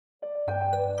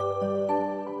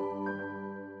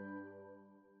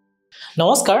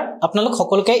নমস্কাৰ আপোনালোক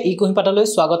সকলোকে eKuhipathলৈ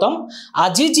স্বাগতম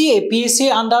আজি যি APSC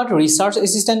আন্ডাৰ ৰিসাৰ্চ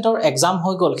এসিস্টেন্টৰ এক্সাম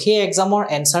হৈ গল সেই এক্সামৰ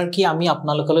এনসাৰ কি আমি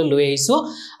আপোনালোকলৈ লৈ আহিছো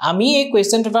আমি এই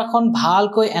কোৱেশ্চন পেপাৰখন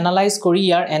ভালকৈ এনালাইজ কৰি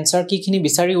ইয়াৰ এনসাৰ কিখিনি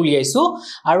বিচাৰি উলিয়াইছো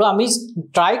আৰু আমি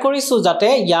ট্ৰাই কৰিছো যাতে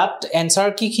ইয়াত এনসাৰ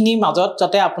কিখিনি মাজত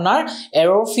যাতে আপোনাৰ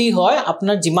এৰৰ ফ্ৰী হয়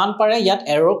আপোনাৰ যিমান পাৰে ইয়াত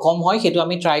এৰৰ কম হয় হেতু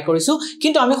আমি ট্ৰাই কৰিছো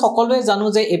কিন্তু আমি সকলোৱে জানো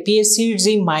যে APSC ৰ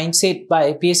যি মাইন্ডসেট বা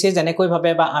APSC জেনেকৈ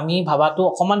ভাবে বা আমি ভাবাটো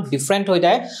অকমান ডিফাৰেন্ট হৈ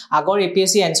যায় আগৰ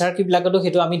APSC এনসাৰ কি বিলাকটো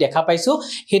হেতু আমি দেখা পাইছো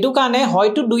হেতু কাৰণে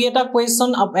হয়তো দুই এটা কোৱেশ্চন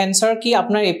এনসাৰ কি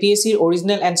আপোনাৰ APSC ৰ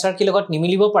অৰিজিনাল এনসাৰ কি লগত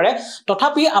নিমিলিব পাৰে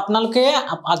তথাপি আপোনালোকে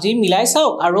আজি মিলাই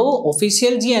চাওক আৰু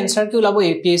অফিচিয়েল যি এনসাৰ কি ওলাব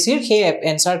APSC ৰ সেই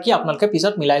এনসাৰ কি আপোনালোকে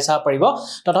পিছত মিলাই চাব পাৰিব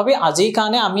তথাপি আজি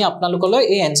কাৰণে আমি আপোনালোকলৈ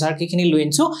এই এনসাৰ কিখিনি লৈ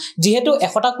আনিছো যেহেতু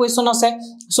 100টা কোৱেশ্চন আছে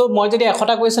সো মই যদি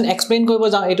 100টা কোৱেশ্চন এক্সপ্লেইন কৰিব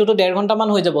যাওঁ এটোটো 1.5 ঘন্টা মান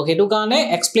হৈ যাব হেতু কাৰণে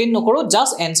এক্সপ্লেইন নকৰো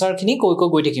জাস্ট এনসাৰ খিনি কৈ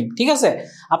গৈ থাকিম ঠিক আছে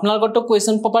আপোনালোকৰটো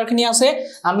কোৱেশ্চন পেপাৰ খিনি আছে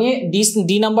আমি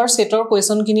ডি নাম্বাৰ সেটৰ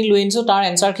কোৱেশ্চন খিনি লৈ আনিছো তাৰ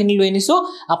এনসাৰ খিনি লৈ আনিছো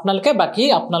আপোনালোকে বাকি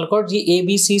আপোনালোকৰ যি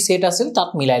ABC সেট আছিল তাত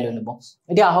মিলাই লৈ লব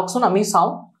এতিয়া আহকচোন আমি চাও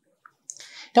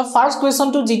The first question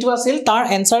to G2 আছিল তাৰ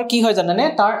answer কি হয় জানেনে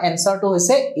তাৰ answer to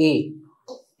হৈছে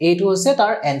A to হৈছে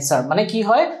তাৰ answer মানে কি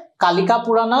হয় কালিকা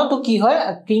পুৰাণা তো কি হয়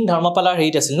কিং ধৰ্মপালাৰ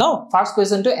হেৰিত আছিল ন first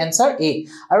question to answer A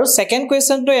আৰু second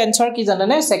question to answer কি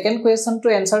জানেনে second question to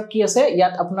answer কি আছে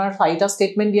ইয়াত আপোনাৰ 5টা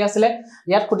স্টেটমেন্ট দিয়া আছিল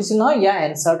ইয়াত কটিছিল নহয় ইয়া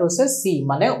answer to হৈছে C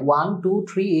মানে 1 2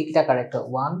 3 এইটা কাৰেক্ট হয়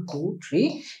 1 2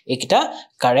 3 এইটা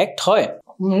কাৰেক্ট হয়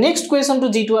Next question to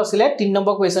G2 asile 3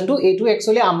 number question to A2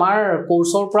 actually amar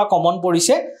course or pra common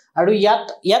porise aru yat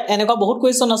eneka bahut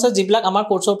question ase jiblak amar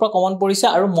course or pra common porise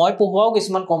aru moi pohuao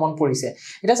kisman common porise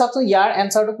eta sabto yar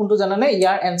answer to kuntu janane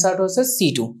yar answer to ase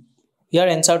C2 yar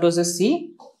answer to ase C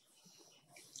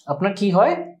apnar ki hoy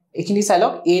ekhini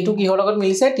sailok A2 ki hor logot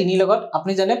milise tini logot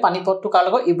apni jane panipot to kar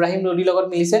logot Ibrahim Lodi logot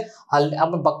milise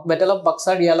battle of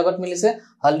Buxar ya logot milise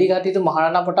Haldi Ghati to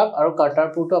Maharana Pratap aru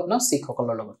Kartarpur to apna Sikh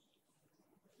hokolor logot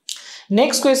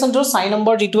Next question to sign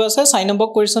number G2 আছে sign number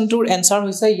question to answer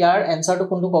হৈছে ইয়াৰ answer to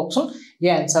কোনটো কওকচোন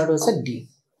ইয়াৰ answer to হৈছে D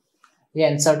year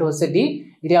answer to হৈছে D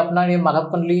এটি আপোনাৰ এই মাধৱ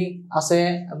কণ্ডলী আছে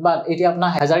বা এটি আপোনাৰ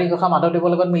হাজাৰী গখা মাধৱদেৱৰ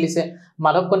লগত মিলিছে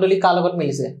মাধৱ কণ্ডলী কাৰ লগত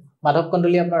মিলিছে মাধৱ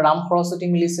কণ্ডলী আপোনাৰ ৰাম সৰস্বতী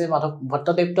মিলিছে মাধৱ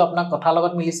ভট্টদেৱটো আপোনাৰ কথা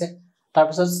লগত মিলিছে তাৰ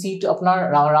পিছত C টো আপোনাৰ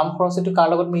ৰাম সৰস্বতী কাৰ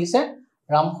লগত মিলিছে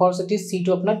ৰাম সৰস্বতী C টো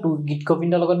আপোনাৰ গীত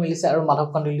গোবিন্দ লগত মিলিছে আৰু মাধৱ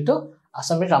কণ্ডলীটো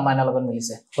আসামীৰ ৰামায়ণৰ লগত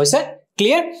মিলিছে হৈছে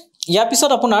ক্লিয়াৰ ইয়াৰ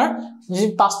পিছত আপোনাৰ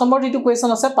 5 নম্বৰ যেটো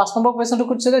কোৱেশ্চন আছে 5 নম্বৰ কোৱেশ্চনটো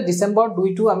কৈছে যে ডিসেম্বৰ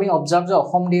 2 টো আমি অবজাৰ্ভ যে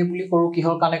অসম ডে বুলি কৰো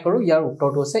কিহৰ কাৰণে কৰো ইয়াৰ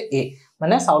উত্তৰটো আছে A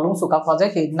মানে চাউলুং চুকাফা যে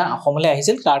সেইদিনা অসমলৈ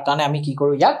আহিছিল তাৰ কাৰণে আমি কি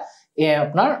কৰো ইয়াক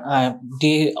আপোনাৰ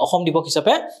অসম দিৱস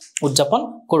হিচাপে উদযাপন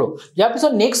কৰো ইয়াৰ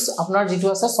পিছত নেক্সট আপোনাৰ যেটো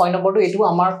আছে 6 নম্বৰটো এটো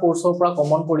আমাৰ কোৰ্সৰ পৰা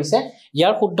কমন পৰিছে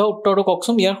ইয়াৰ শুদ্ধ উত্তৰটো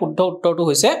কওকচোন ইয়াৰ শুদ্ধ উত্তৰটো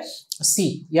হৈছে C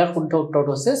ইয়াৰ শুদ্ধ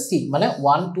উত্তৰটো হৈছে C মানে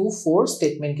 1 2 4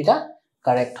 স্টেটমেন্ট কিটা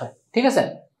কাৰেক্ট হয় ঠিক আছে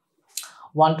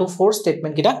 1 to 4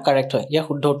 statement kita correct hoy ya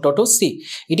শুদ্ধ উত্তৰটো C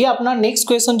ইদি আপোনাৰ next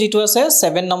question যেটো আছে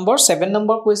 7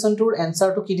 number question tour answer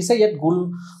to কি দিছে ইয়াত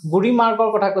গুৰি মাৰ্কৰ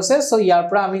কথা কৈছে সো ইয়াৰ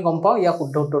পৰা আমি গম পাও ইয়া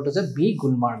শুদ্ধ উত্তৰটো যে B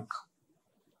Gulmarg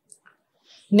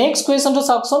next question to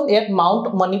চাওকচোন ইয়াত মাউন্ট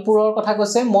মণিপুৰৰ কথা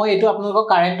কৈছে মই এটো আপোনালোকৰ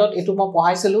কাৰেন্টত এটো মই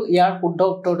পঢ়াইছিলো ইয়াৰ শুদ্ধ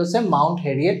উত্তৰটো আছে মাউন্ট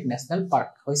হেৰিয়েট নেশনেল পাৰ্ক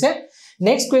হৈছে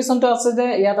next question to আছে যে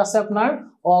ইয়াত আছে আপোনাৰ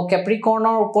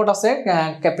Capricornৰ ওপৰত আছে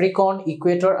Capricorn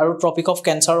equator আৰু tropic of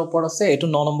cancer ওপৰত আছে এটো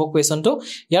 9 নম্বৰ question to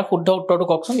ইয়াৰ শুদ্ধ উত্তৰটো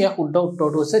কওকচোন ইয়াৰ শুদ্ধ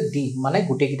উত্তৰটো আছে D মানে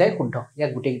গুটেকিটাই শুদ্ধ ইয়াৰ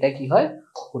গুটেকিটাই কি হয়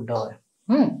শুদ্ধ হয়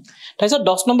তাৰপিছত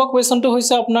 10 নম্বৰ question to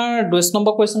হৈছে আপোনাৰ 10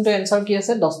 নম্বৰ question to answer কি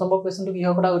আছে 10 নম্বৰ question to কি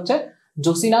হয় কথা হৈছে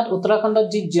যোশীনাথ উত্তৰাখণ্ডত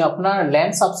যি আপোনাৰ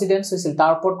ল্যান্ড সাবসিডেন্স হৈছিল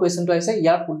তাৰ ওপৰত question to আছে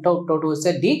ইয়াৰ শুদ্ধ উত্তৰটো হৈছে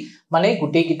D মানে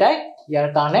গুটেকিটাই ইয়াৰ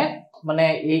কাৰণে মানে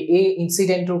এই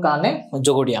ইনসিডেন্টৰ কাৰণে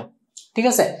জগৰিয়া ঠিক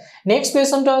আছে নেক্সট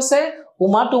কোৱেশ্চনটো আছে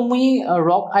উমাটুমি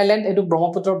ৰক আইল্যান্ড এটো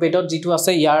ব্ৰহ্মপুত্ৰৰ বেডত যেটো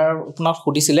আছে ইয়াৰ আপোনাক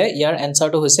সুধিছিলে ইয়াৰ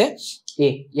এনসাৰটো হৈছে A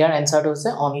ইয়াৰ এনসাৰটো হৈছে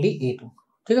অনলি A2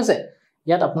 ঠিক আছে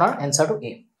ইয়াত আপোনাৰ এনসাৰটো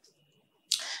A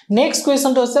নেক্সট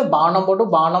কোৱেশ্চনটো আছে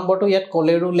 12 নম্বৰটো ইয়াত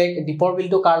কলেৰু লেক দীপৰ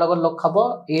বিলটো কাৰ লগত লগ খাব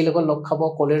A লগত লগ খাব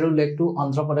কলেৰু লেকটো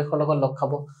অন্ধ্ৰ প্ৰদেশৰ লগত লগ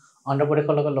খাব অন্ধ্ৰ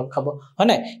প্ৰদেশৰ লগত লগ খাব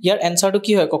হয়নে ইয়াৰ এনসাৰটো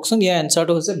কি হয় কওকচোন ইয়াৰ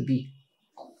এনসাৰটো হৈছে B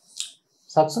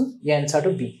সাকচোন ইয়াৰ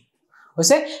এনসাৰটো B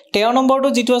হৈছে 13 নম্বৰটো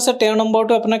যেটো আছে 13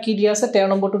 নম্বৰটো আপোনাৰ কি দিয়া আছে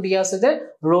 13 নম্বৰটো দিয়া আছে যে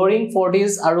roaring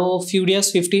 40s আৰু furious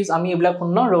 50s আমি এবলা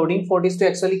শুন roaring 40s to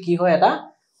actually কি হয় এটা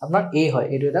আপোনাৰ A হয়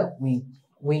এটো এটা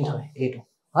wind হয় এটো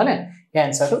হয়নে ইয়াৰ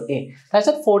এনসাৰটো A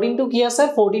তাৰপিছত 14 টো কি আছে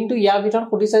 14 টো ইয়াৰ ভিতৰত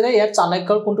খুদিছে যে ইয়াৰ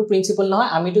চাণক্যৰ কোনটো প্ৰিন্সিপল নহয়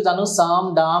আমিটো জানো সাম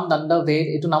দাম দণ্ড ভেদ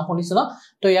এটো নাম শুনিছো ন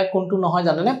তো ইয়াৰ কোনটো নহয়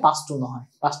জানেনে 5 টো নহয়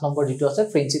 5 নম্বৰ যেটো আছে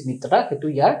ফ্ৰেণ্ডশিপ মিত্ৰতা হেতু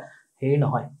ইয়াৰ হেৰি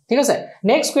নহয় ঠিক আছে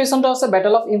নেক্সট কোৱেশ্চনটো আছে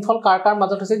বেটল অফ ইম্ফল কাৰ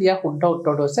মাজত হৈছে ইয়াৰ শুদ্ধ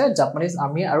উত্তৰটো হৈছে জাপানিজ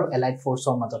আৰ্মি আৰু এলাইড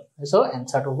ফোৰ্সৰ মাজত সো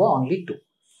এনসাৰটো হ'ব অনলি 2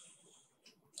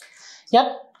 ইয়াত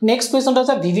নেক্সট কোৱেশ্চনটো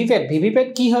আছে ভিভিপেট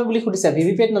কি হয় বুলি খুদিছে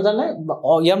ভিভিপেট নজানে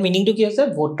ইয়াৰ মিনিংটো কি হৈছে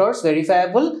ভোটাৰছ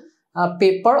ভেৰিফাইবল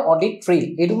পেপাৰ অডিট ট্ৰেইল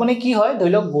এটো মানে কি হয়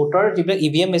ধৰিলক ভোটাৰ যিবিলাক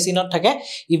ইভিএম মেচিনত থাকে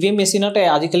ইভিএম মেচিনতে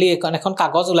আজিকালি এখন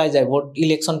কাগজ ওলাই যায় ভোট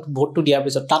ইলেকশন ভোটটো দিয়াৰ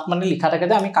পিছত তাত মানে লিখা থাকে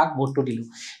যে আমি কাক ভোটটো দিলু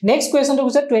নেক্সট কোৱেশ্চনটো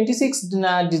হৈছে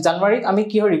 26 জানুৱাৰীত আমি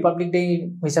কি হয় ৰিপাব্লিক ডে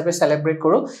হিচাপে সেলিব্ৰেট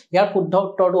কৰো ইয়াৰ শুদ্ধ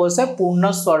উত্তৰটো হৈছে পূৰ্ণ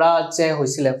স্বৰাজ যে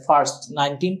হৈছিল ফাৰ্স্ট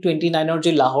 1929 ৰ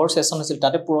যে লাহোৰ সেশন হৈছিল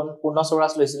তাতে পূৰ্ণ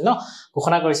স্বৰাজ লৈছিল ন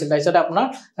ঘোষণা কৰিছিল তাৰপিছত আপোনাৰ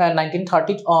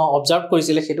 1930 অবজাৰ্ভ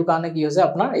কৰিছিল হেতু কাৰণে কি হৈছে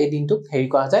আপোনাৰ এই দিনটো হেৰি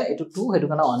কৰা যায় এটো 2 হেতু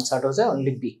কাৰণে answer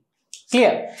only B.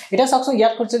 Clear? It has also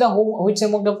yet could say the who which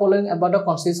among the following about the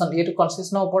constitution yet to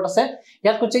constitution of what say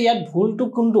yet could say yet bhul to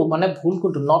kundu mane bhul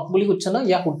could not bully which no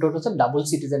ya could to say double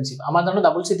citizenship amar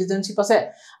double citizenship ase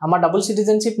amar double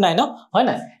citizenship nai no hoy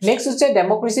na next is say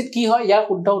democracy ki hoy ya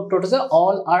could to say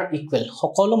all are equal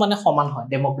hokolo mane saman hoy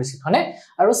democracy hone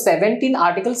aru 17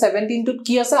 article 17 to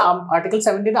ki ase article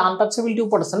 17 untouchability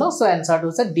upor ase no so answer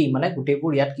to say D mane gutei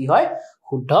pur yat ki hoy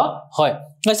শুদ্ধ হয়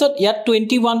তাৰছত ইয়াত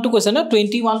 21 টো কৈছে না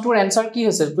 21 টোৰ answer কি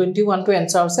হৈছে 21 টো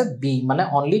আনসাৰ হৈছে বি মানে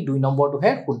অনলি 2 নম্বৰটো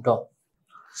হে শুদ্ধ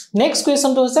নেক্সট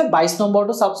কোৱেশ্চনটো হৈছে 22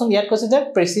 নম্বৰটো চাওকচোন ইয়াত কৈছে যে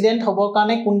প্ৰেসিডেন্ট হবৰ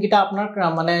কাৰণে কোনকিটা আপোনাৰ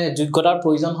মানে যোগ্যতাৰ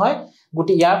প্ৰয়োজন হয়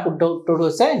গুটি ইয়াৰ শুদ্ধ উত্তৰটো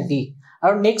হৈছে ডি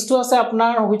আৰু নেক্সট টো আছে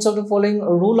আপোনাৰ which of the following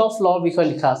rule of law বিষয়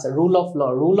লিখা আছে rule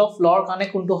of law কাৰণে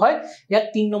কোনটো হয় ইয়াত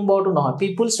 3 নম্বৰটো নহয়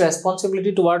people's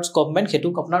responsibility towards government হেতু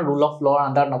আপোনাৰ rule of law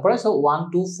আন্ডাৰ নপৰে so 1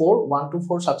 2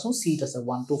 4 চাকচোন সিট আছে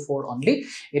 1 2 4 only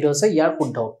এটো আছে ইয়াৰ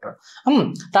শুদ্ধ উত্তৰ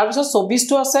তাৰ পিছত 24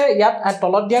 টো আছে ইয়াত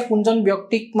তলত দিয়া কোনজন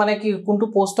ব্যক্তিক মানে কি কোনটো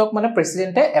পোষ্টক মানে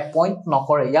প্ৰেসিডেন্টে এপয়েন্ট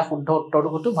নকৰে ইয়াৰ শুদ্ধ উত্তৰটো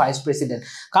হটো ভাইস প্ৰেসিডেন্ট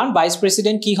কাৰণ ভাইস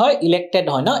প্ৰেসিডেন্ট কি হয় ইলেক্টেড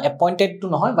হয় না এপয়েন্টেড টু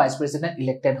নহয় ভাইস প্ৰেসিডেন্ট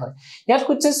ইলেক্টেড হয় ইয়াত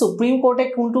হচ্ছে সুপ্ৰিম কোৰ্টে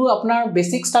কোনটো আপোনাৰ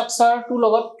বেসিক স্ট্ৰাকচাৰ টু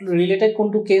লগত ৰিলেটেড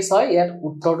কোনটো কেস হয় ইয়াত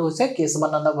উত্তৰটো হৈছে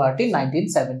কেশৱানন্দ ভাৰতী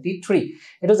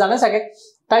 1973 এটো জানে সাকে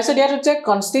তাইছত ইয়াত হচ্ছে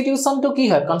কনস্টিটিউশন টু কি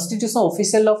হয় কনস্টিটিউশন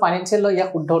অফিচিয়েল ল ফাইনান্সিয়েল ল ইয়া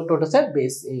শুদ্ধ উত্তৰটো হৈছে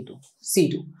বেস এইটো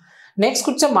C2 নেক্সট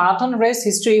হচ্ছে marathon ৰেস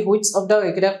history which of the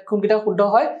কোনকিটা শুদ্ধ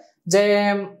হয় যে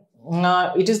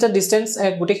it is the distance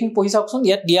গুটেখিন পঢ়ি চাওকচোন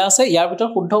ইয়াত দিয়া আছে ইয়াৰ ভিতৰ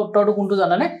শুদ্ধ উত্তৰটো কোনটো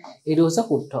জানানে এটো হৈছে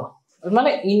শুদ্ধ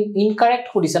মানে ইনকাৰেক্ট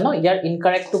খুদিছে ন ইয়াৰ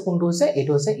ইনকাৰেক্ট টু কোনটো হৈছে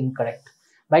এটো হৈছে ইনকাৰেক্ট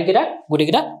বাই কিটা গুটি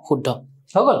কিটা শুদ্ধ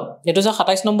হগল এটো যে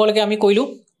 27 নম্বৰ লৈকে আমি কইলু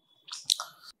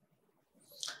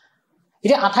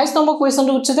এটা 28 নম্বৰ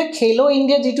কোৱেশ্চনটো হচ্ছে যে খেলো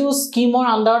ইন্ডিয়া যেটো স্কিমৰ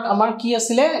আন্ডাৰত আমাৰ কি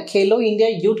আছিলে খেলো ইন্ডিয়া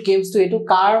ইউথ গেমছ টু এটো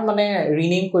কাৰ মানে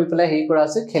ৰিনেম কৰি পেলাই হেই কৰা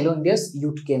আছে খেলো India's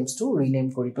youth games two rename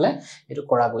কৰি পেলাই এটো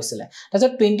কৰা গৈছিলে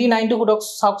তাৰছত 29 টো খুদক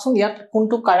চাওকচোন ইয়াত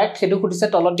কোনটো কাৰেক্ট হেতু খুদিছে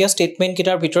তলত দিয়া স্টেটমেন্ট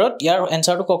কিটাৰ ভিতৰত ইয়াৰ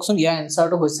আনসাৰটো কওকচোন ইয়াৰ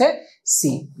আনসাৰটো হৈছে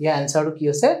সি ইয়াৰ আনসাৰটো কি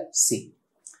হৈছে সি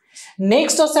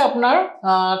নেক্সট আছে আপোনাৰ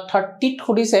 30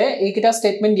 খুদিছে এইকিটা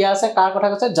স্টেটমেন্ট দিয়া আছে কাৰ কথা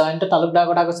কৈছে জয়ন্ত তালুকদাৰ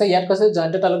কথা কৈছে ইয়াত কৈছে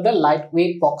Jayanta Talukdar light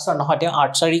weight boxer নহয় তেওঁ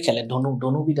আৰ্চাৰী খেলে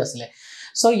ধনু বিট আছিলে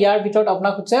সো ইয়াৰ ভিতৰত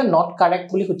আপোনাক কৈছে নট কাৰেক্ট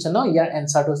বুলি কৈছে ন ইয়াৰ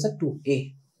আনসাৰটো হৈছে 2A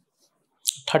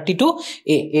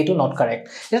 32A এটো নট কাৰেক্ট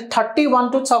 31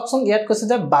 টো চাওকচোন ইয়াত কৈছে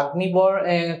যে বাগনিবৰ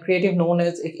ক্ৰিয়েটিভ নোন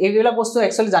এজ এইবিলাক বস্তু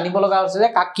একচুয়ালি জানিব লগা আছে যে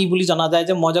কাক কি বুলি জনা যায়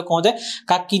যে মই যে কওঁ যে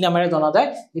কাক কি নামেৰে জনা যায়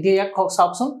এতিয়া ইয়াক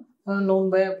চাওকচোন known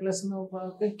by application of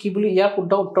কি বুলি ইয়াৰ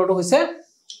শুদ্ধ উত্তৰটো হৈছে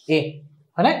A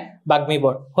হয়নে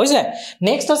বাগমিবৰ হৈছে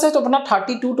নেক্সট আছে আপোনাৰ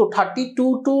 32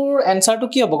 টোৰ আনসাৰটো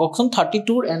কি হ'ব কওকচোন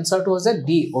 32 ৰ আনসাৰটো হৈছে D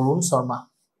অৰুণ শৰ্মা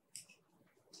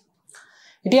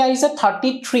এতিয়া আহিছে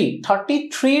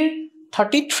 33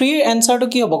 ৰ আনসাৰটো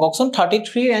কি হ'ব কওকচোন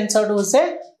 33 ৰ আনসাৰটো হৈছে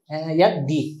ইয়াত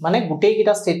D মানে গুটেই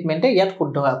কিটা স্টেটমেন্টে ইয়াত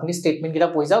শুদ্ধ হয় আপুনি স্টেটমেন্ট কিটা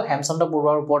পঢ়ি যাওক হেমচন্দ্ৰ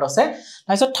বৰুৱাৰ ওপৰত আছে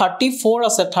তাৰপিছত 34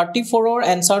 আছে 34 ৰ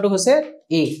আনসাৰটো হৈছে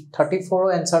A 34 ৰ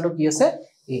আনসাৰটো কি আছে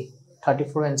A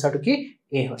 34 ৰ আনসাৰটো কি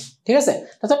A হয় ঠিক আছে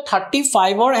তাৰপিছত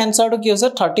 35 ৰ আনসাৰটো কি হৈছে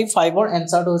 35 ৰ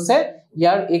আনসাৰটো হৈছে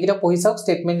ইয়াৰ এইকিটা পঢ়ি চাওক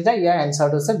স্টেটমেন্ট কিটা ইয়াৰ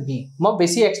আনসাৰটো হৈছে B মই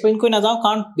বেছি এক্সপ্লেইন কৰি না যাও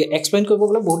কাৰণ এক্সপ্লেইন কৰিব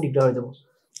গলে বহুত দিগদাৰ হৈ যাব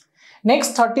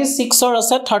নেক্সট 36 ৰ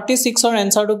আছে 36 ৰ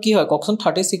আনসাৰটো কি হয় কওকচোন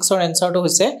 36 ৰ আনসাৰটো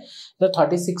হৈছে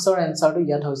 36 ৰ আনসাৰটো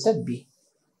ইয়াত হৈছে B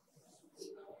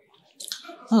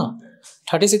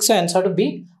 36 ৰ আনসাৰটো B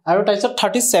আৰু তাৰপিছত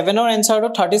 37 ৰ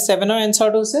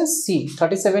আনসাৰটো হৈছে C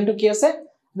 37 টো কি আছে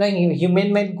হিউম্যান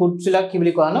মেড গুড জিলা কি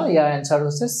বুলি কোৱা ন ইয়াৰ আনসাৰ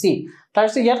হৈছে C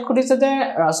তাৰপিছত ইয়াত খুদিছে যে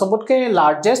সবতকে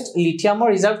লাৰ্জেষ্ট লিথিয়ামৰ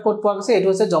ৰিজাৰ্ভ কোড পোৱা গৈছে এটো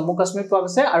হৈছে জম্মু কাশ্মীৰ পোৱা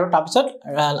গৈছে আৰু তাৰপিছত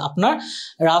আপোনাৰ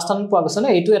ৰাজস্থান পোৱা গৈছে ন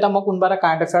এটো এটা মই কোনবা এটা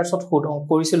কাৰেন্ট এফেয়াৰ্সত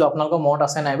কৰিছিল আপোনালোকৰ মনত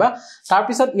আছে নাইবা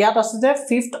তাৰপিছত ইয়াত আছে যে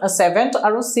 5th 7th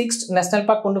আৰু 6th নেশনাল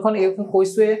পাৰ্ক কোনখন এইখন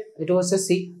কৈছোৱে এটো হৈছে C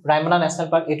ৰায়মনা নেশনাল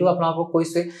পাৰ্ক এটো আপোনালোকক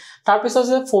কৈছোৱে তাৰপিছত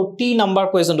আছে 40 নম্বৰ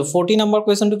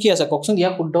কোৱেশ্চনটো কি আছে কওকচোন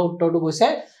ইয়াৰ শুদ্ধ উত্তৰটো কৈছে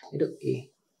এটো A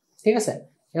ঠিক আছে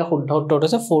ইয়াৰ শুদ্ধ উত্তৰটো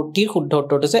হৈছে 40 শুদ্ধ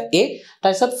উত্তৰটো হৈছে A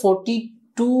তাৰপিছত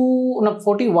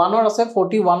 41 ৰ আছে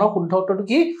 41 ৰ শুদ্ধ উত্তৰটো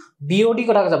কি BOD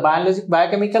কথা কৈছে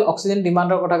বায়োকেমিকেল অক্সিজেন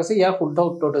ডিমান্ডৰ কথা কৈছে ইয়াৰ শুদ্ধ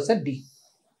উত্তৰটো হৈছে D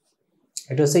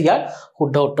এটো হৈছে ইয়াৰ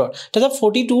শুদ্ধ উত্তৰ তেজা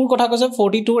 42 ৰ কথা কৈছে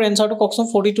 42 ৰ এনসাৰটো ককচোন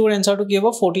 42 ৰ এনসাৰটো কি হ'ব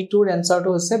 42 ৰ এনসাৰটো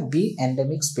হৈছে B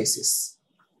এন্ডেমিক স্পেচিছ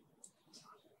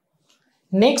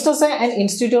নেক্সট আছে N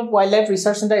institute of wild life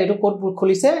research centre এটো কোড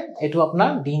খুলিছে এটো আপোনাৰ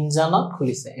ডিনজানত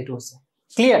খুলিছে এটো হৈছে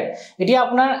ক্লিয়াৰ এতিয়া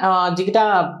আপোনাৰ যিকিটা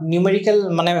নিউমেৰিকেল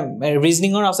মানে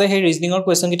ৰিজনিংৰ আছে সেই ৰিজনিংৰ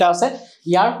কোৱেশ্চন কিটা আছে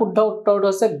ইয়াৰ শুদ্ধ উত্তৰটো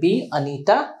হৈছে বি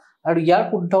অনিতা আৰু ইয়াৰ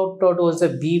শুদ্ধ উত্তৰটো হৈছে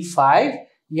B5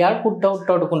 ইয়াৰ শুদ্ধ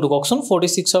উত্তৰটো কোনটো ককচোন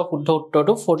 46 ৰ শুদ্ধ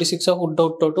উত্তৰটো 46 ৰ শুদ্ধ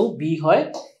উত্তৰটো B হয়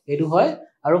এটো হয়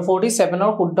আৰু 47 ৰ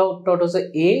শুদ্ধ উত্তৰটো হৈছে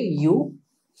AU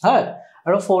হয়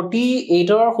আৰু 48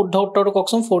 ৰ শুদ্ধ উত্তৰটো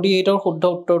ককচোন 48 ৰ শুদ্ধ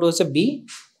উত্তৰটো হৈছে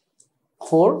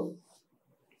B4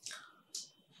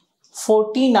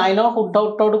 49 ৰ শুদ্ধ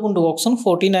উত্তৰটো কোনটো ককচোন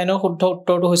 49 ৰ শুদ্ধ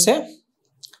উত্তৰটো হৈছে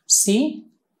C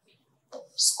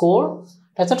স্কোৰ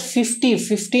তাৰছত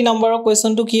 50 নম্বৰৰ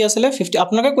কোৱেশ্চনটো কি আছিল 50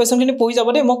 আপোনালোকে কোৱেশ্চনখিনি পঢ়ি যাব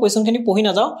দে মই কোৱেশ্চনখিনি পঢ়ি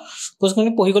না যাও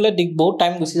কোৱেশ্চনখিনি পঢ়ি গলে দিক বহুত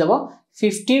টাইম গুছি যাব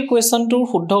 50 ৰ কোৱেশ্চনটোৰ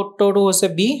শুদ্ধ উত্তৰটো হৈছে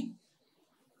B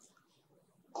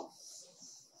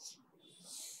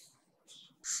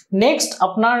নেক্সট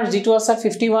আপোনাৰ যেটো আছে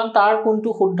 51 তাৰ কোনটো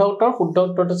শুদ্ধ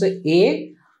উত্তৰটো হৈছে A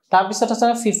তাৰ পিছত আছে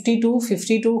 52 ৰ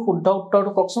শুদ্ধ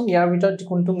উত্তৰটো ককচোন ইয়াৰ ভিতৰত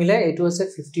কোনটো মিলে এটো আছে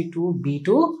 52 B2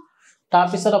 তাৰ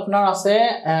পিছত আপোনাৰ আছে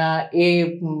এ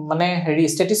মানে হেৰি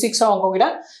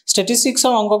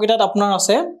স্ট্যাটিস্টিক্সৰ অংককিটাত আপোনাৰ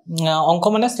আছে অংক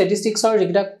মানে স্ট্যাটিস্টিক্সৰ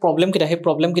যিকিটা প্ৰবলেম কিটা হে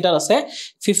প্ৰবলেম কিটাত আছে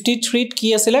 53 ত কি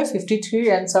আছিল 53 ৰ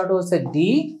এনসাৰটো হৈছে D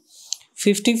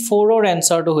 54 ৰ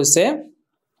এনসাৰটো হৈছে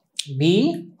B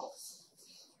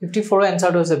 54 ৰ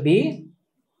এনসাৰটো হৈছে B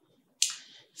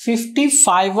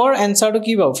 55 ৰ এনসাৰটো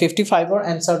কি পাব 55 ৰ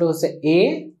এনসাৰটো হৈছে A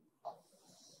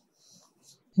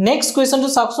নেক্সট কোৱেশ্চনটো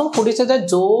সাকচোন খুদিছে যে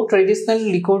জো ট্ৰেডিশনাল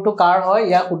লিকুইডটো কাৰ হয়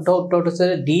ইয়া শুদ্ধ উত্তৰটো হৈছে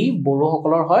D বড়ো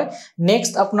সকলৰ হয়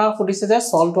নেক্সট আপোনাৰ খুদিছে যে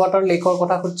সল্ট ওয়াটাৰ লেকৰ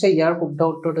কথা খুদিছে ইয়াৰ শুদ্ধ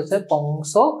উত্তৰটো হৈছে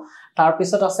পংসো তাৰ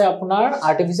পিছত আছে আপোনাৰ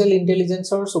আৰ্টিফিশিয়াল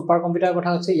ইন্টেলিজেন্সৰ সুপাৰ কম্পিউটাৰ কথা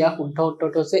হৈছে ইয়া শুদ্ধ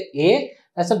উত্তৰটো হৈছে A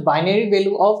তাৰছত বাইনাৰি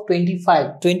ভ্যালু অফ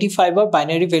 25 ৰ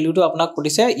বাইনাৰি ভ্যালুটো আপোনাক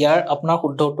খুদিছে ইয়াৰ আপোনাৰ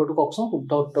শুদ্ধ উত্তৰটো ককচোন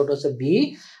শুদ্ধ উত্তৰটো হৈছে B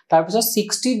তাৰ পিছত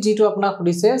 60 যেটো আপোনাক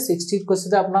খুদিছে 60 কৈছে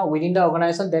যে আপোনাৰ within da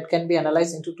organisation that can be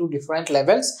এনালাইজড into two different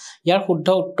levels ইয়াৰ শুদ্ধ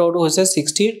উত্তৰটো হৈছে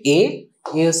 60 ৰ A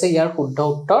হৈছে ইয়াৰ শুদ্ধ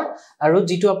উত্তৰ আৰু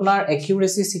যেটো আপোনাৰ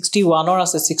একিউৰেসি 61 ৰ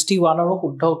আছে 61 ৰ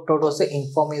শুদ্ধ উত্তৰটো হৈছে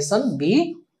ইনফৰমেশন B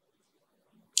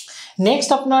নেক্সট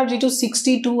আপোনাৰ যেটো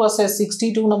 62 আছে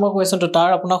 62 নম্বৰ কোৱেশ্চনটো তাৰ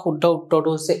আপোনাৰ শুদ্ধ উত্তৰটো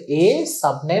হৈছে A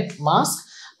সাবনেট মাস্ক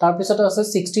তাৰ পিছত আছে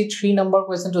 63 নম্বৰ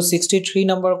কোৱেশ্চনটো 63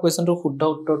 নম্বৰ কোৱেশ্চনটো শুদ্ধ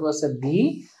উত্তৰটো আছে B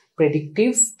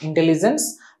predictive intelligence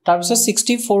তাৰ পিছত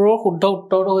 64 ৰ শুদ্ধ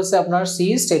উত্তৰটো হৈছে আপোনাৰ C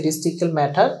statistical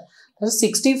method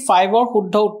 65 ৰ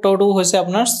শুদ্ধ উত্তৰটো হৈছে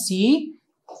আপোনাৰ C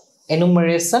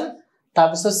enumeration তাৰ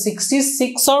পিছত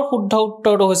 66 ৰ শুদ্ধ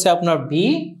উত্তৰটো হৈছে আপোনাৰ B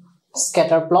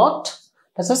scatter plot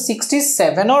তাৰপিছত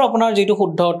 67 ৰ আপোনাৰ যেটো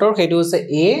শুদ্ধ উত্তৰ হেতু হৈছে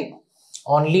A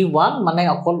only one মানে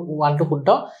অকল one টো শুদ্ধ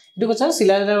এটো কৈছে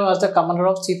সিলাইডাৰ was the commander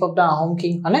of chief of the Ahom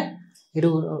king মানে এটো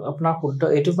আপোনাৰ শুদ্ধ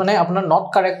এটো মানে আপোনাৰ not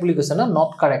correct বুলি কৈছে না not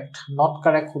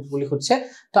correct বুলি কৈছে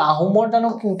তো আহোমৰ জানো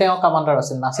তেওঁ কমান্ডাৰ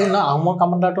আছিল নাছিল না আহোমৰ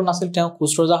কমান্ডাৰটো নাছিল তেওঁ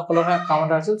কুশৰজা সকলৰ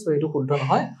কমান্ডাৰ আছিল সো এটো শুদ্ধ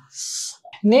নহয়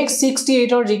নেক্সট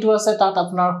 68 ৰ যেটো আছে তাত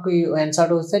আপোনাৰ কি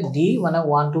এনসাৰটো হৈছে D মানে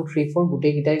 1 2 3 4 গুটে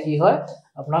কিটা কি হয়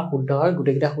আপোনাৰ শুদ্ধ হয়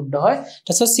গুটে কিটা শুদ্ধ হয়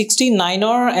তাৰছত 69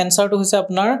 ৰ এনসাৰটো হৈছে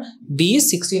আপোনাৰ B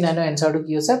 69 ৰ এনসাৰটো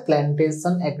কি হৈছে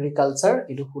প্লান্টেশন এগ্ৰিকালচাৰ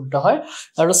এটো শুদ্ধ হয়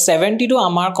আৰু 70 টো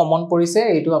আমাৰ কমন পৰিছে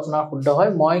এটো আপোনাৰ শুদ্ধ হয়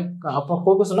মই আপোনাক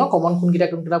কৈ কৈছো ন কমন কোনকিটা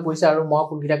পৰিছে আৰু মই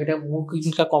কোনকিটা মোৰ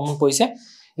কোনকিটা কমন পৰিছে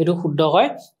এটো শুদ্ধ হয়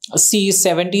C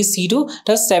 70 C2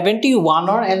 তাৰ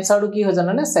 71 ৰ এনসাৰটো কি হয়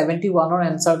জানেনে 71 ৰ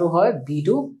এনসাৰটো হয় B2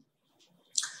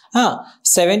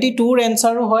 72 ৰ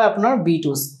এনসাৰটো হয় আপোনাৰ B2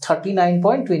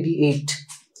 39.28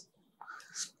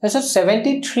 তাৰছত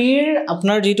 73 ৰ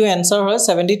আপোনাৰ যেটো এনসাৰ হয়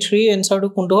 73 এনসাৰটো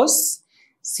কোনটো হয়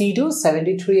C2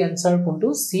 73 এনসাৰ কোনটো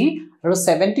C আৰু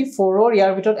 74 ৰ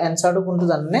ইয়াৰ ভিতৰত এনসাৰটো কোনটো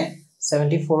জানেনে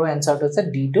 74 ৰ এনসাৰটো হৈছে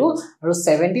D2 আৰু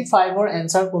 75 ৰ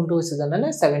এনসাৰ কোনটো হৈছে জানেনে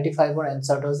 75 ৰ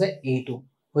এনসাৰটো হৈছে A2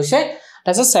 হৈছে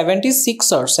তাৰছত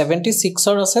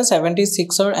 76 ৰ আছে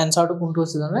 76 ৰ এনসাৰটো কোনটো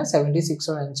হৈছে জানেনে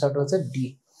 76 ৰ এনসাৰটো হৈছে D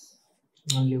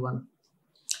only one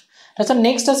তাৰছত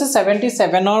নেক্সট আছে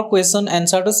 77 ৰ কোৱেশ্চন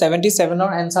এনসাৰটো 77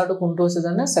 ৰ এনসাৰটো কোনটো হৈছে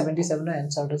জানেনে 77 ৰ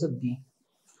এনসাৰটো হৈছে B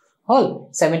হল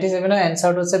 77 ৰ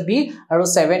এনসাৰটো হৈছে B আৰু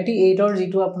 78 ৰ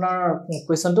যেটো আপোনাৰ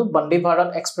কোৱেশ্চনটো বন্দে ভাৰত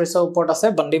এক্সপ্ৰেছৰ ওপৰত আছে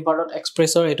বন্দে ভাৰত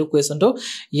এক্সপ্ৰেছৰ এটো কোৱেশ্চনটো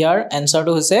ইয়াৰ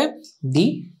এনসাৰটো হৈছে D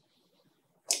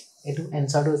এটো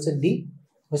এনসাৰটো হৈছে D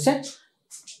হৈছে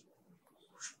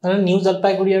মানে নিউ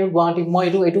জলপাইগুৰি আৰু গুৱাহাটী মই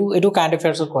এটো কাৰেন্ট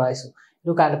এফেয়াৰ্ছত কৰাইছো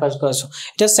এটো কাৰেন্ট এফেয়াৰ্ছ কৰাইছো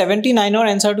এটা 79 ৰ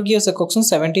এনসাৰটো কি আছে ককচোন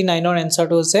 79 ৰ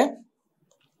এনসাৰটো আছে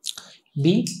B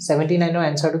 79 ৰ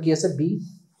এনসাৰটো কি আছে B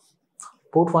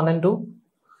both 1 and 2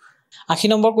 80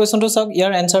 নম্বৰ কোৱেশ্চনটো চাওক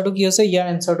ইয়াৰ এনসাৰটো কি আছে ইয়াৰ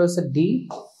এনসাৰটো আছে D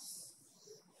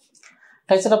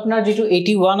তাৰপিছত আপোনাৰ যেটো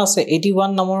 81 আছে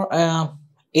 81 নম্বৰ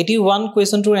 81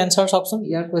 কোৱেশ্চনটোৰ এনসাৰ চাওকচোন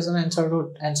ইয়াৰ কোৱেশ্চনৰ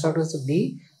এনসাৰটো আছে B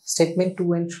statement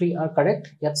 2 and 3 are correct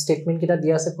ইয়াত statement কিটা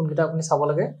দিয়া আছে কোন কিটা আপুনি চাব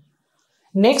লাগে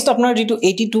নেক্সট আপোনাৰ যেটো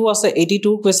 82 আছে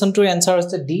 82 কোৱেশ্চনটোৰ এনসাৰ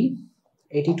আছে D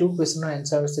 82 কোৱেশ্চনৰ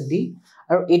এনসাৰ আছে D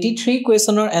আৰু 83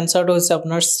 কোৱেশ্চনৰ এনসাৰটো হৈছে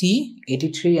আপোনাৰ C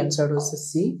 83 এনসাৰটো হৈছে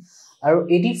C আৰু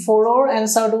 84 ৰ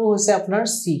এনসাৰটো হৈছে আপোনাৰ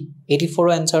C 84 ৰ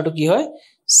এনসাৰটো কি হয়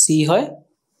C হয়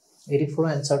 84 ৰ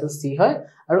এনসাৰটো C হয়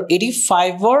আৰু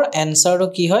 85 ৰ এনসাৰটো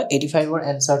কি হয় 85 ৰ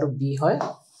এনসাৰটো B হয়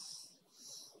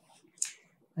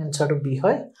এনসাৰটো B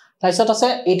হয় তাৰপিছত আছে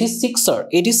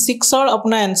 86 ৰ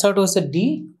আপোনাৰ এনসাৰটো হৈছে D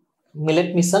মিলেট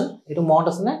মিছন এটো মনত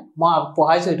আছে না মই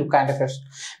পঢ়াইছো এটো কাৰেন্ট এফেয়াৰ্ছ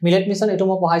মিলেট মিছন এটো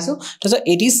মই পঢ়াইছো তাৰপিছত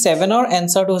 87 ৰ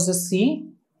এনসাৰটো হৈছে C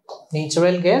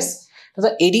নেচাৰেল গেছ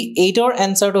তাৰপিছত 88 ৰ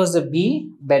এনসাৰটো হৈছে B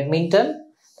বেডমিন্টন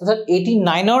তাৰপিছত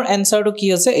 89 ৰ এনসাৰটো কি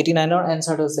আছে 89 ৰ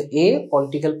এনসাৰটো হৈছে A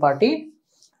পলিটিক্যাল পাৰ্টি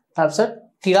তাৰপিছত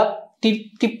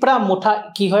টিপৰা মুঠা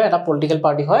কি হয় এটা পলিটিক্যাল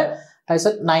পাৰ্টি হয়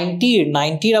তাৰপিছত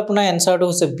 90 ৰ আপোনাৰ এনসাৰটো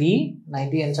হৈছে B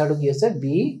 90 এনসাৰটো কি আছে B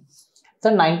তো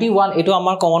 91 এটো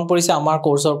আমাৰ কমন পৰিছে আমাৰ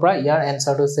কোৰ্সৰ পৰা ইয়াৰ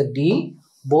এনসাৰটো হৈছে D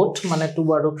both মানে 2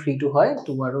 আৰু 3 টো হয়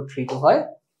 2 আৰু 3 টো হয়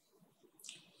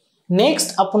নেক্সট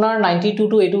আপোনাৰ 92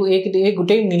 টু এটো এই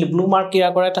গুটেই ব্লু মাৰ্ক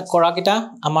কৰা কিটা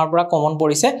আমাৰ পৰা কমন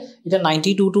পৰিছে এটা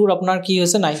 92 টুৰ আপোনাৰ কি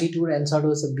হৈছে 92 ৰ এনসাৰটো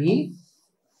হৈছে B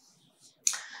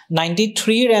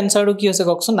 93 ৰ এনসাৰটো কি হৈছে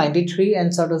ককচোন 93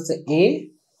 এনসাৰটো হৈছে A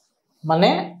মানে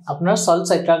আপোনাৰ সল্ট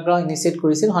সত্যাগ্ৰহ ইনিশিয়েট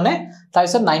কৰিছিল হনে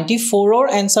তাৰপিছত 94 ৰ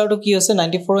এনসাৰটো কি হৈছে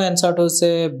 94 ৰ এনসাৰটো হৈছে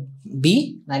B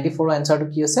 94 ৰ এনসাৰটো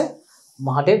কি হৈছে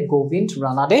মহাদেৱ গোবিন্দ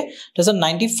ৰানাডে তাৰপিছত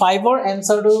 95 ৰ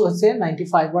এনসাৰটো হৈছে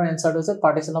 95 ৰ এনসাৰটো হৈছে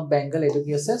পাৰ্টিশন অফ বেংগল এটো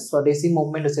কি আছে স্বদেশী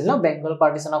মুভমেন্ট হৈছিল ন বেংগল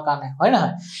পাৰ্টিশনৰ কাৰণে হয় না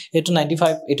এটো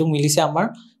 95 এটো মিলিছে আমাৰ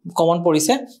কমন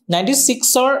পৰিছে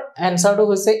 96 ৰ এনসাৰটো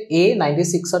হৈছে A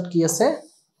 96 ত কি আছে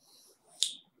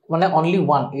মানে only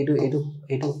one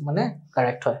এটো মানে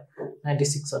কারেক্ট হয়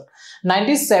 96 ত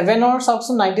 97 ৰ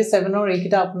সাবসন 97 ৰ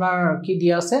এইকিটা আপোনাৰ কি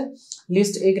দিয়া আছে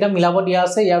লিস্ট এইকিটা মিলাব দিয়া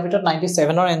আছে ইয়াৰ ভিতৰত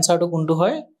 97 ৰ এনসাৰটো কোনটো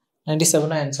হয় 97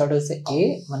 ৰ এনসাৰটো হৈছে A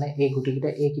মানে এই গুটিকিটা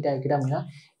এইকিটা মিলা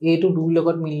A টো 2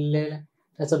 লগত মিলিলে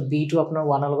তাৰপিছত B টো আপোনাৰ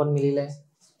 1 ৰ লগত মিলিলে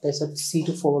তাৰপিছত C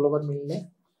টো 4 ৰ লগত মিলিলে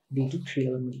D টো 3 ৰ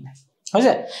লগত মিলিলে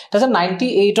হৈছে তাৰপিছত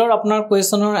 98 ৰ আপোনাৰ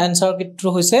কোৱেশ্চনৰ এনসাৰ কিটো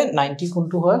হৈছে 90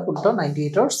 কোনটো হয় শুদ্ধ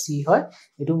 98 ৰ C হয়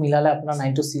এটো মিলালে আপোনাৰ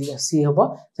 9 C হ'ব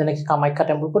যেনে কি কামাখ্যা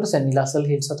টেম্পল কোড আছে নীলাচল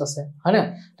হিলছত আছে হয় না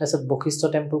তাৰপিছত বশিষ্ঠ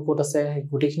টেম্পল কোড আছে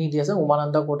গুটিখিনি দি আছে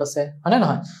উমানন্দ কোড আছে হয় না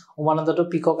নহয় উমানন্দটো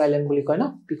পিকক আইল্যান্ড বুলি কয় না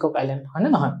পিকক আইল্যান্ড হয় না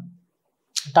নহয়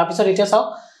তাৰপিছত এতিয়া চাও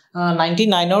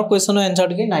 99 ৰ কোৱেশ্চনৰ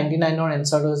এনসাৰটো কি 99 ৰ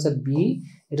এনসাৰটো হৈছে B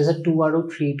এটা আছে 2 আৰু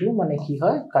 3 টো মানে কি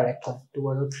হয় কাৰেক্ট হয় 2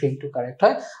 আৰু 3 টো কাৰেক্ট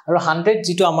হয় আৰু 100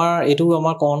 যেটো আমাৰ এটো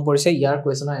আমাৰ কমন পৰিছে ইয়াৰ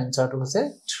কোৱেশ্চনৰ এনসাৰটো হৈছে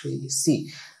 3C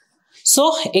সো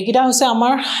একিটা হৈছে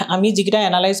আমাৰ আমি যিকিটা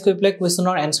এনালাইজ কৰি প্লে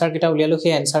কোৱেশ্চনৰ এনসাৰ কিটা উলিয়ালো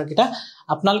সেই এনসাৰ কিটা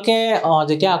আপোনালকে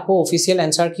যেতিয়া আকৌ অফিশিয়াল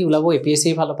এনসাৰ কি উলাব APSC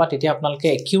ভালপা তেতিয়া আপোনালকে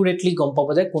একিউৰেটলি গম পাব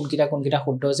যে কোনকিটা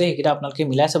শুদ্ধ হৈছে একিটা আপোনালকে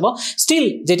মিলাই চাব ষ্টিল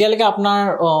যেতিয়ালৈকে আপোনাৰ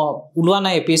উলোৱা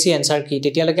নাই APSC এনসাৰ কি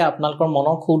তেতিয়ালৈকে আপোনালকৰ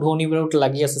মনৰ খুধনিবোৰত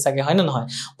লাগি আছে চাগে হয় না নহয়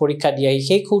পৰীক্ষা দিয়াই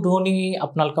সেই খুধনি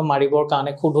আপোনালকে মাৰিবৰ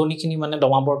কাৰণে খুধনিখিনি মানে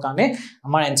দমাবৰ কাৰণে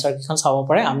আমাৰ এনসাৰ কিখন চাব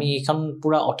পাৰে আমি এখন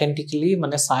পুৰা অথেন্টিকলি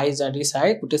মানে চাই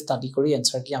গুটে ষ্টাডি কৰি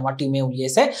এনসাৰ কি আমাৰ টিমে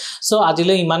উলিয়াইছে সো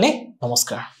আজিলৈ ইমানে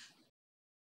নমস্কাৰ